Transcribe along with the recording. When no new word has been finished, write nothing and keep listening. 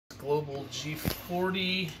Global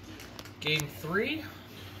G40 Game 3?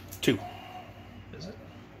 2. Is it?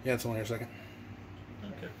 Yeah, it's only our second.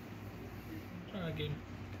 Okay. Game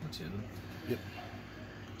 2 then. Yep.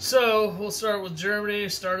 So, we'll start with Germany.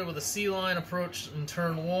 Started with a sea line approach in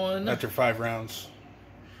turn 1. After 5 rounds.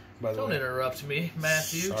 By the Don't way. interrupt me,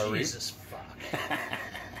 Matthew. Sorry. Jesus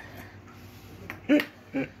fuck.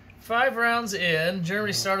 5 rounds in,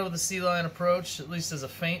 Germany started with a sea line approach, at least as a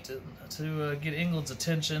feint to get England's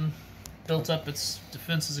attention. Built up its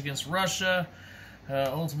defenses against Russia.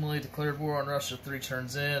 Ultimately declared war on Russia 3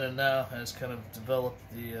 turns in, and now has kind of developed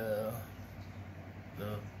the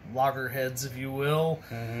loggerheads, if you will.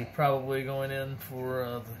 Probably going in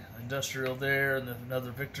for the industrial there and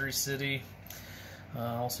another victory city.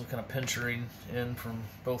 Also kind of pinchering in from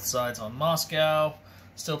both sides on Moscow.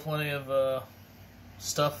 Still plenty of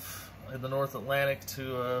stuff in the North Atlantic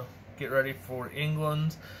to get ready for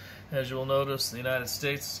England. As you'll notice, the United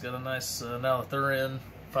States has got a nice, now that they're in,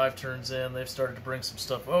 5 turns in, they've started to bring some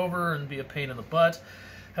stuff over and be a pain in the butt.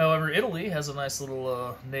 However, Italy has a nice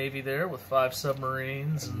little navy there with 5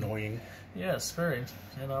 submarines. Annoying. Yes, very.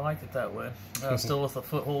 And I like it that way. Still with a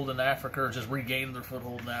foothold in Africa, or just regained their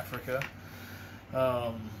foothold in Africa.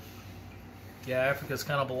 Yeah, Africa's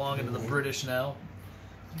kind of belonging to the British now.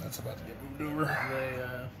 That's about to get moved over. They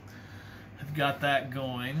have got that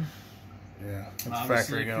going. Yeah, it's a Obviously,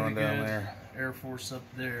 factory going down there. Air Force up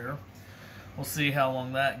there. We'll see how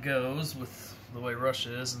long that goes with the way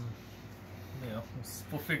Russia is, and you know,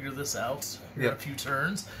 we'll figure this out in a few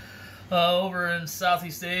turns. Over in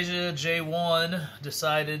Southeast Asia, J1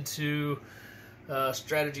 decided to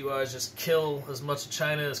strategy-wise just kill as much of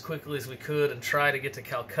China as quickly as we could and try to get to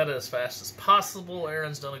Calcutta as fast as possible.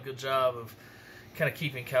 Aaron's done a good job of kind of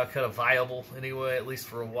keeping Calcutta viable anyway, at least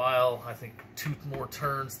for a while. I think 2 more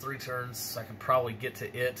turns, 3 turns, I can probably get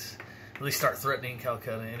to it. At least start threatening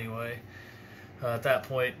Calcutta anyway. At that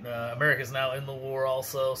point, America's now in the war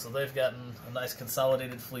also, so they've gotten a nice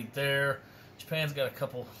consolidated fleet there. Japan's got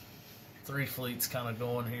 3 fleets kind of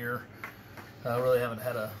going here. Really haven't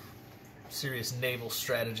had a serious naval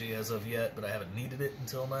strategy as of yet, but I haven't needed it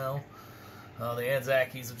until now. The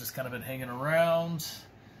Anzakis have just kind of been hanging around.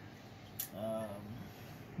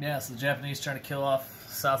 Yeah, so the Japanese trying to kill off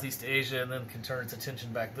Southeast Asia and then can turn its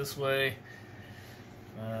attention back this way.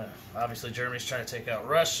 Obviously, Germany's trying to take out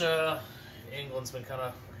Russia. England's been kind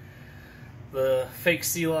of the fake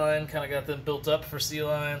sea line, kind of got them built up for sea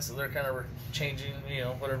lines, so they're kind of changing, you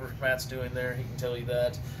know, whatever Matt's doing there, he can tell you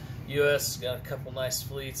that. U.S. got a couple nice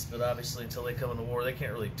fleets, but obviously until they come into war, they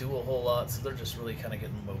can't really do a whole lot, so they're just really kind of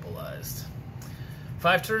getting mobilized.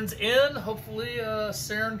 5 turns in. Hopefully,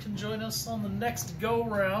 Saren can join us on the next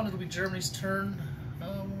go-round. It'll be Germany's turn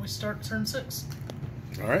when we start turn 6.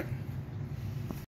 All right.